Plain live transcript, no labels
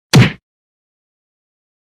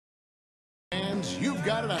You've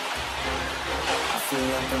got it. I feel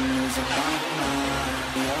like I'm losing my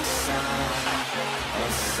mind. Your side.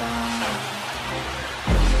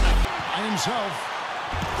 By himself.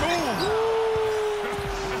 Boom!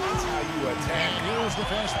 That's how you attack. And here's the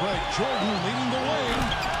fast break. Jordan leading the way.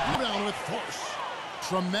 Rebound with force.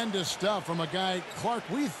 Tremendous stuff from a guy, Clark,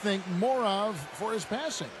 we think more of for his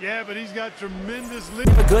passing. Yeah, but he's got tremendous...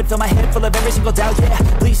 Good, fill my head full of every single doubt, yeah.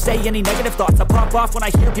 Please say any negative thoughts. I pop off when I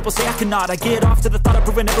hear people say I cannot. I get off to the thought of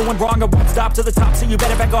proving everyone wrong. I won't stop to the top, so you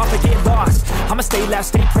better back off and get lost. I'ma stay loud,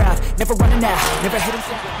 stay proud, never running out, never hit him.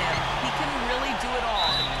 He can really do it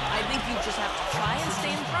all. I think you just have to try and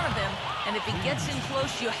stay in front of him. And if he gets in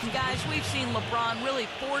close, guys, we've seen LeBron really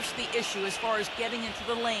force the issue as far as getting into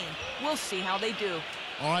the lane. We'll see how they do.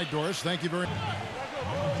 All right, Doris, thank you very much.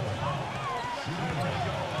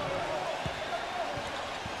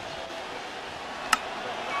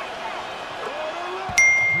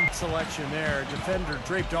 Selection there. Defender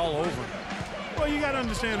draped all over him. Well, you got to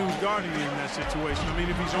understand who's guarding you in that situation. I mean,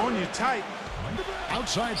 if he's on you tight.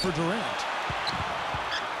 Outside for Durant.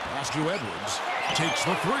 Pass to Edwards. Takes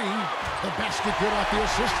the three. The basket good off the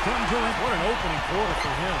assist from Durant. What an opening quarter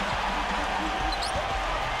for him.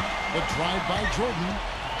 The drive by Jordan.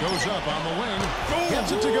 Goes up on the wing.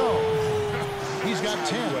 Gets it to go. He's got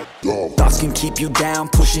 10. Thoughts can keep you down,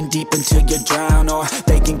 pushing deep until you drown, or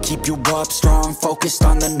they can keep you up strong, focused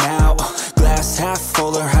on the now. Glass half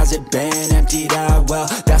full, or has it been emptied out? Well,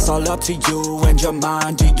 that's all up to you and your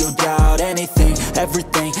mind. Do you doubt anything,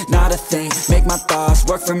 everything, not a thing? Make my thoughts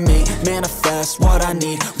work for me, manifest what I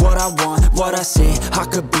need, what I want, what I see. I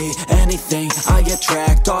could be anything, I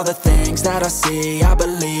attract all the things that I see. I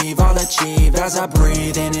believe I'll achieve as I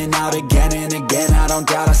breathe in and out again and again. I don't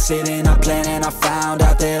doubt, I sit and I plan, and I found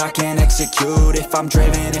out that I can execute if I'm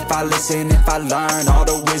driven, if I listen, if I learn all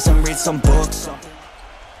the wisdom, read some books.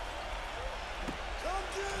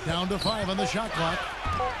 Down to 5 on the shot clock.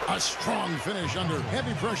 A strong finish under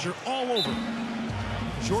heavy pressure all over.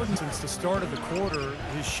 Jordan, since the start of the quarter,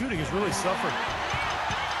 his shooting has really suffered.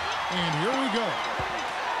 And here we go.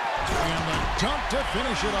 And the dunk to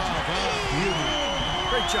finish it off. Beauty.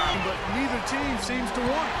 Great job, but neither team seems to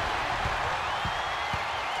want it.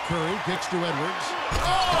 Curry kicks to Edwards. Oh!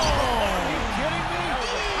 Are you kidding me?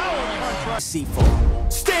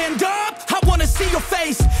 Stand up, I wanna see your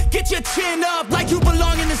face. Get your chin up like you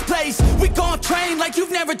belong in this place. We gon' train like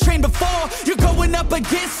you've never trained before. You're going up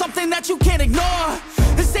against something that you can't ignore.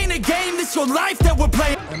 This ain't a game, this your life that we're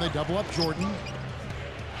playing. And they double up Jordan.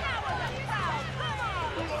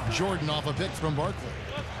 Jordan off a pick from Barkley.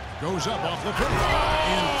 Goes up off the pick.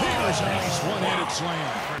 And there's a nice one-handed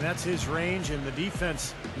slam. And that's his range, and the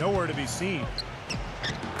defense nowhere to be seen.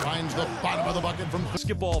 Finds the bottom of the bucket from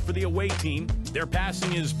basketball for the away team. Their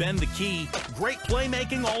passing has been the key. Great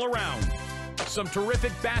playmaking all around. Some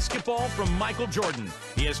terrific basketball from Michael Jordan.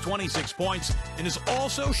 He has 26 points and is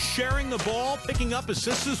also sharing the ball, picking up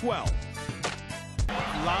assists as well.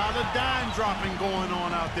 A lot of dime dropping going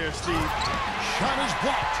on out there, Steve. Shot is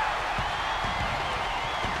blocked.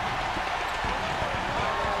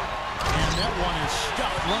 And that one is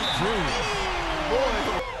stuffed right through.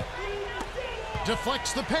 Boy.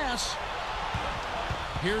 Deflects the pass.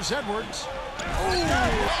 Here's Edwards. Look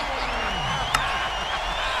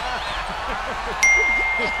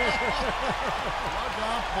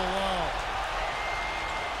out below.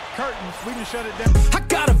 Curtains, we can shut it down. I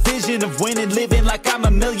got a vision of winning, living like I'm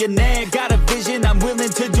a millionaire. Got a vision, I'm willing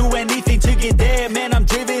to do anything to get there. Man, I'm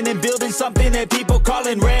driven and building something that people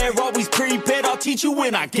calling rare. Always prepared, I'll teach you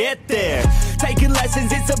when I get there. Taking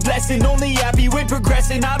lessons, it's a blessing. Only happy with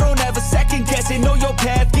progressing. I don't ever second guessing. Know your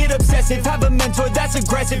path, get obsessive. Have a mentor that's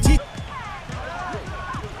aggressive.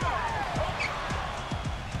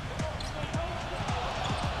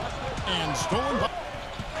 And stolen by...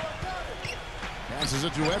 Passes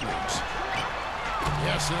it to Edwards.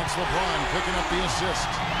 Yes, and it's LeBron picking up the assist.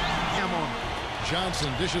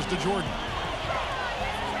 Johnson dishes to Jordan.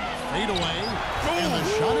 Fadeaway. And the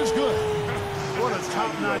shot is good. What a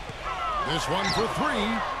top-notch. This one for 3.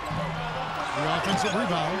 The offensive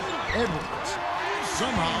rebound. Edwards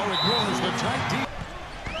somehow ignores the tight deep.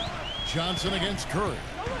 Johnson against Curry.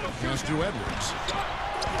 Pass to Edwards.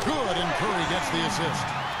 Good, and Curry gets the assist.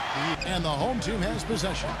 And the home team has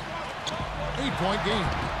possession. 8-point game.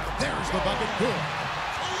 There's the bucket. Good.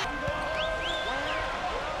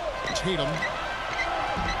 Tatum.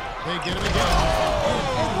 They get it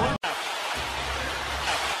again.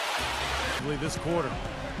 This quarter.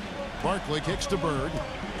 Barkley kicks to Bird.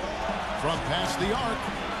 From past the arc.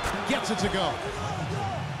 Gets it to go.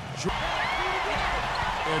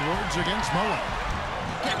 Edwards against Mullen.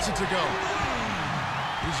 Gets it to go.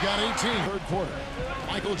 He's got 18. Third quarter.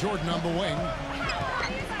 Michael Jordan on the wing.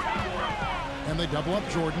 And they double up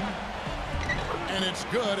Jordan. And it's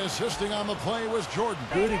good. Assisting on the play was Jordan.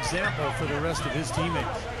 Good example for the rest of his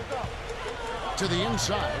teammates. To the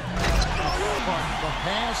inside. The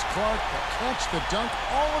pass, Clark, the catch, the dunk,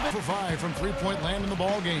 all of it for 5 from three-point land in the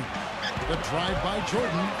ball game. The drive by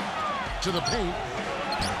Jordan to the paint.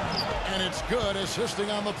 And it's good. Assisting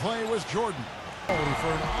on the play was Jordan.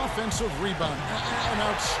 For an offensive rebound. An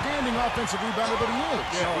outstanding offensive rebounder, but he is.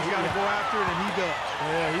 Yeah, he's got to go after it, and he does.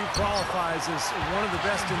 Yeah, he qualifies as one of the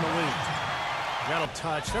best in the league. That'll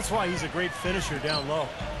touch. That's why he's a great finisher down low.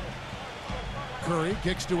 Curry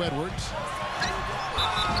kicks to Edwards.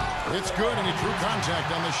 It's good, and he drew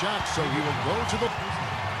contact on the shot, so he will go to the...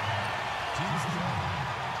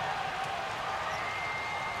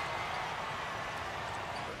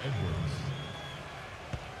 Edwards.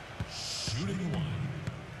 Shooting one.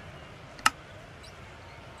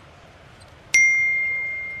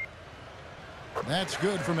 That's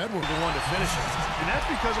good from Edwards. The one to finish it. And that's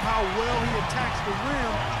because of how well he attacks the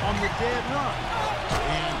rim on the dead run.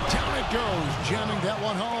 And down it goes, jamming that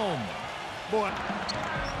one home. Boy.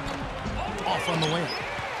 Off on the wing.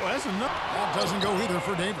 Well, that's enough. That doesn't go either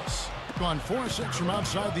for Davis. Gone 4-6 from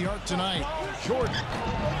outside the arc tonight. Jordan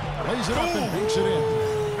lays it up and beats it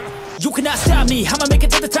in. You cannot stop me, I'ma make it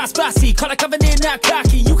to the top spicy. Call a covenant, not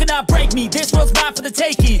cocky. You cannot break me, this world's mine for the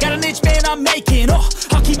taking. Got an inch, man, I'm making. Oh,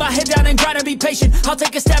 I'll keep my head down and grind and be patient. I'll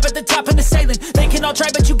take a stab at the top and the sailing. They can all try,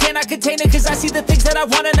 but you cannot contain it. Cause I see the things that I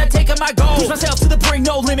want and I take on my goal. Push myself to the brink,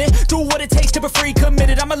 no limit. Do what it takes to be free,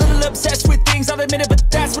 committed. I'm a little obsessed with things, I'll admit it. But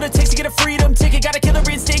that's what it takes to get a freedom ticket. Got a killer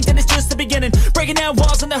instinct and it's just the beginning. Breaking down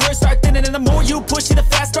walls and the hurt start thinning. And the more you push, see the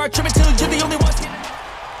fast start trimming till you're the only one.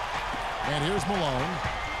 And here's Malone.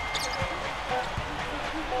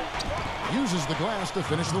 Uses the glass to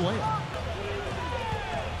finish the layup.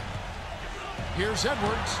 Here's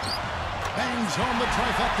Edwards. Bangs home the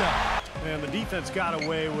trifecta. And the defense got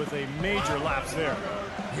away with a major lapse there.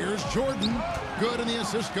 Here's Jordan. Good, and the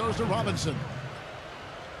assist goes to Robinson.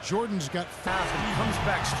 Jordan's got fast and he comes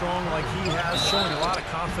back strong like he has, showing a lot of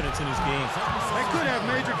confidence in his game. That could have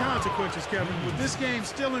major consequences, Kevin. With this game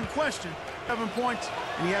still in question, 7 points,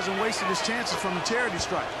 and he hasn't wasted his chances from the charity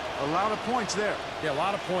strike. A lot of points there. Yeah, a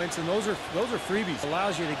lot of points, and those are freebies.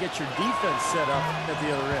 Allows you to get your defense set up at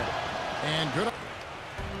the other end. And good.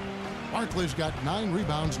 Barkley's got 9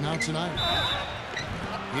 rebounds now tonight.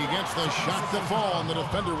 He gets the shot to fall, and the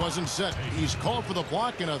defender wasn't set. He's called for the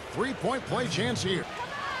block and a three-point play chance here.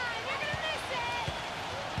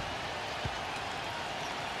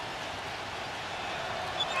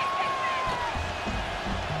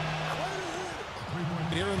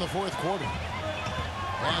 Here in the fourth quarter.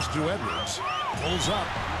 Pass to Edwards. Pulls up.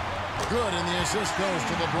 Good, and the assist goes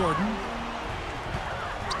to the Jordan.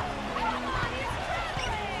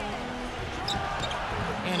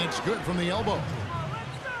 And it's good from the elbow.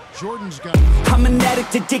 Jordan's got... I'm an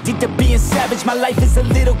addict addicted to being savage. My life is a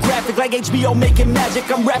little graphic like HBO making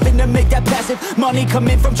magic. I'm rapping to make that passive money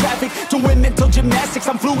coming from traffic. Doing mental gymnastics,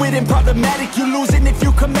 I'm fluid and problematic. You losing if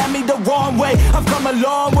you come at me the wrong way. I've come a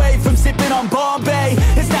long way from sipping on Bombay.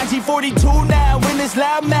 It's 1942 now in this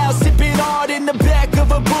loud mouth, sipping hard in the back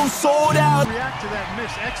of a booth, sold out. React to that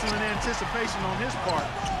miss. Excellent anticipation on his part.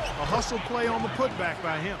 A hustle play on the putback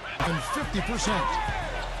by him. And 50%.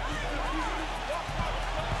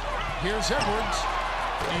 Here's Edwards,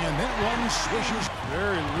 and that one swishes.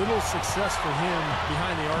 Very little success for him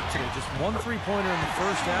behind the arc today. Just 1 3-pointer in the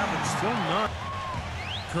first half, and still none.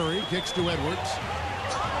 Curry kicks to Edwards.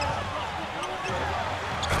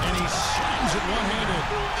 And he slams it one-handed.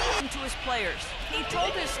 To his players, he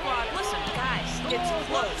told his squad, listen, guys, it's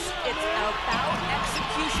close. It's about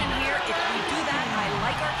execution here. If we do that, I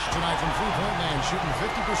like our... Tonight from three-point land, shooting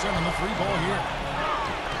 50% on the three ball here.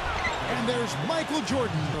 And there's Michael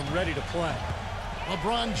Jordan. Ready to play.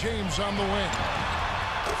 LeBron James on the wing.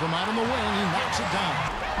 From out on the wing, he knocks it down.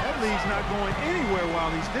 That lead's not going anywhere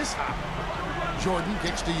while he's this high. Jordan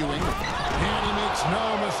kicks to Ewing. And he makes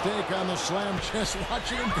no mistake on the slam. Just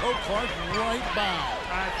watching him go, Clark, right by.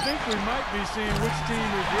 I think we might be seeing which team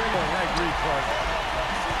is ready. I agree, Clark.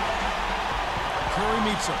 Curry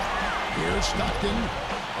meets him. Here's Stockton.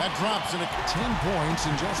 That drops in at 10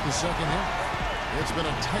 points in just the second half. It's been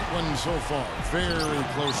a tight one so far. Very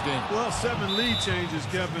close game. Well, 7 lead changes,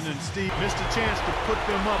 Kevin and Steve. Missed a chance to put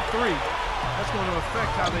them up 3. That's going to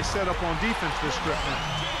affect how they set up on defense this trip now.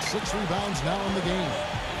 6 rebounds now in the game.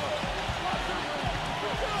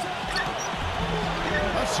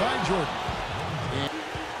 Left side, Jordan. And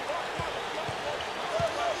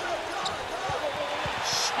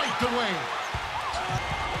swiped away.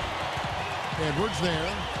 Edwards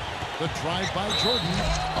there. The drive by Jordan.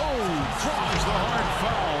 Oh, draws the hard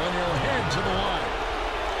foul, and he'll head to the line.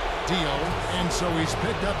 Dio, and so he's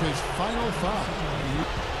picked up his final foul.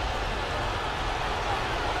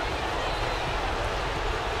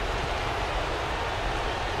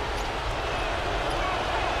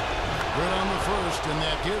 Good on the first, and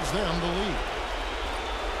that gives them the lead.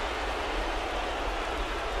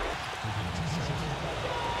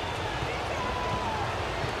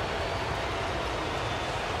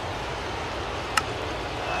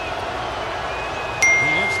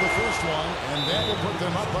 The first one, and that will put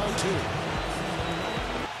them up by 2.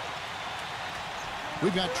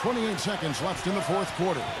 We've got 28 seconds left in the fourth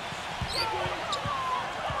quarter.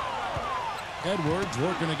 Edwards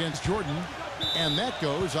working against Jordan, and that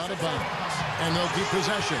goes out of bounds, and they'll keep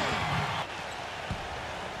possession.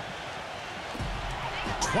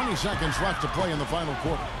 20 seconds left to play in the final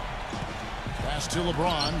quarter. Pass to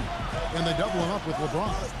LeBron, and they double him up with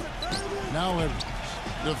LeBron. Now Edwards,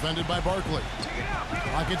 defended by Barkley.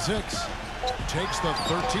 Pocket 6. Takes the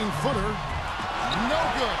 13-footer. No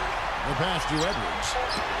good. The pass to Edwards.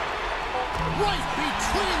 Right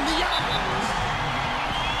between the eyes.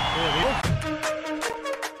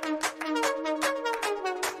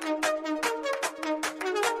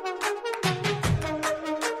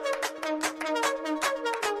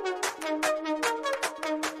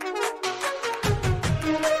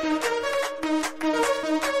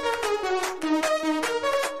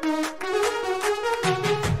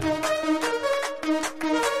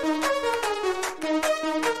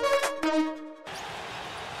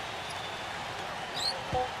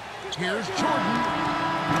 Here's Jordan.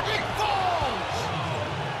 It falls!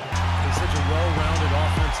 It's such a well-rounded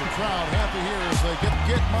offensive crowd happy here as they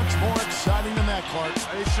get much more exciting than that, Clark.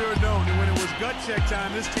 They sure don't. And when it was gut check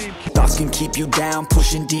time, this team... Thoughts can keep you down,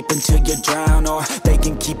 pushing deep until you drown, or they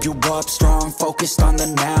can keep you up strong, focused on the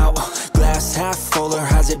now. Glass half full, or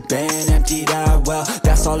has it been emptied out? Well,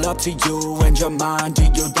 that's all up to you and your mind. Do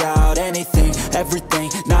you doubt anything, everything,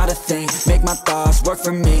 not a thing? Make my thoughts work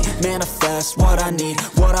for me, manifest what I need,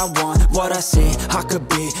 what I want, what I see. I could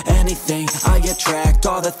be anything, I attract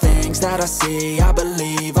all the things that I see. I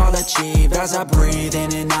believe I'll achieve as I breathe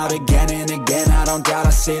in and out again and again. I don't doubt,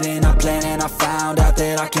 I sit in a plan and I found out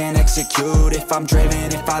that I can execute. If I'm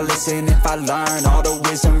driven, if I listen, if I learn all the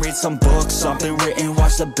wisdom, read some books, something written,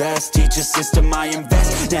 watch the best, teach a system I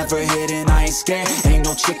invest. Never hidden, I ain't scared, ain't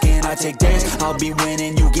no chicken, I take dares. I'll be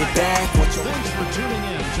winning, you get back what you... Thanks for tuning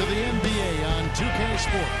in to the NBA on 2K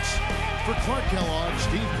Sports. For Clark Kellogg,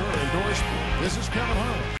 Steve Kerr, and Doris Sport, this is Kevin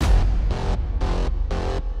Harlan.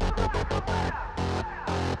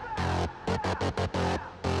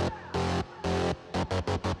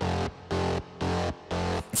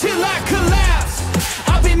 Till I collapse,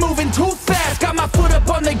 I've been moving too fast. Got my foot up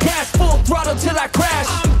on the gas, full throttle till I crash.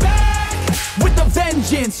 I'm back with a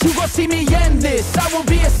vengeance, you gon' see me end this. I will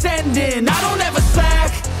be ascending, I don't ever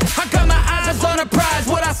slack. I got my eyes on a prize,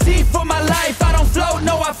 what I see for my life. I don't float,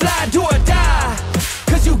 no I fly, do or die.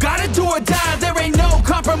 Cause you gotta do or die, there ain't no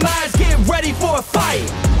compromise. Get ready for a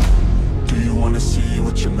fight. Do you wanna see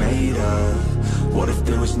what you're made of? What if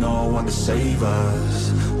there was no one to save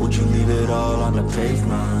us? Would you leave it all on the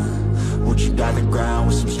pavement? Would you dye the ground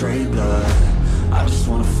with some stray blood? I just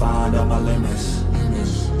wanna find out my limits.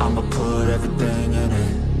 I'ma put everything in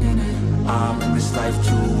it. I'm in this life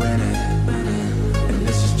to win it, and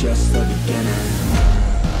this is just the beginning.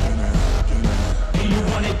 Do you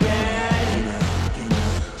want it bad?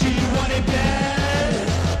 Do you want it bad?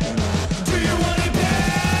 Do you want it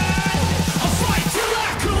bad? I'll fight till I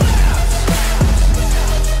collapse.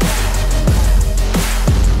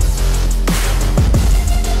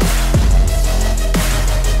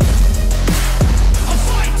 I'll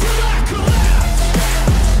fight till I collapse.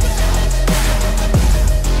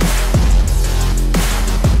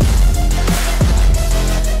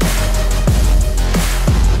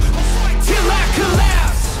 I'll fight till I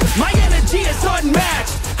collapse. My energy is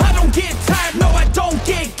unmatched. I don't get tired, no I don't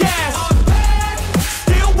get gas. I'm back,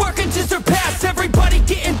 still working to surpass. Everybody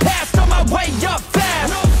getting past, on my way up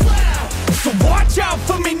fast. No slap. So watch out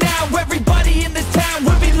for me now. Everybody in this town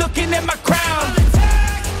will be looking at my crown.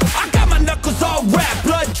 I got my knuckles all wrapped,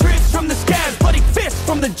 blood drips from the scabs, bloody fists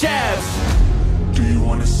from the jabs. Do you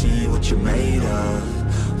wanna see what you're made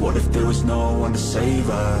of? What if there was no one to save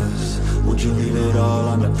us? Would you leave it all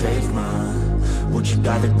on the pavement? Would you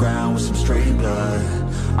dye the ground with some stray blood?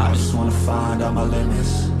 I just wanna find out my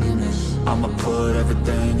limits. I'ma put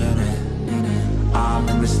everything in it. I'm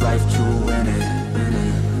in this life to win it,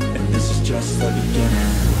 and this is just the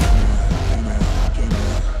beginning.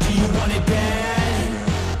 Do you want it bad?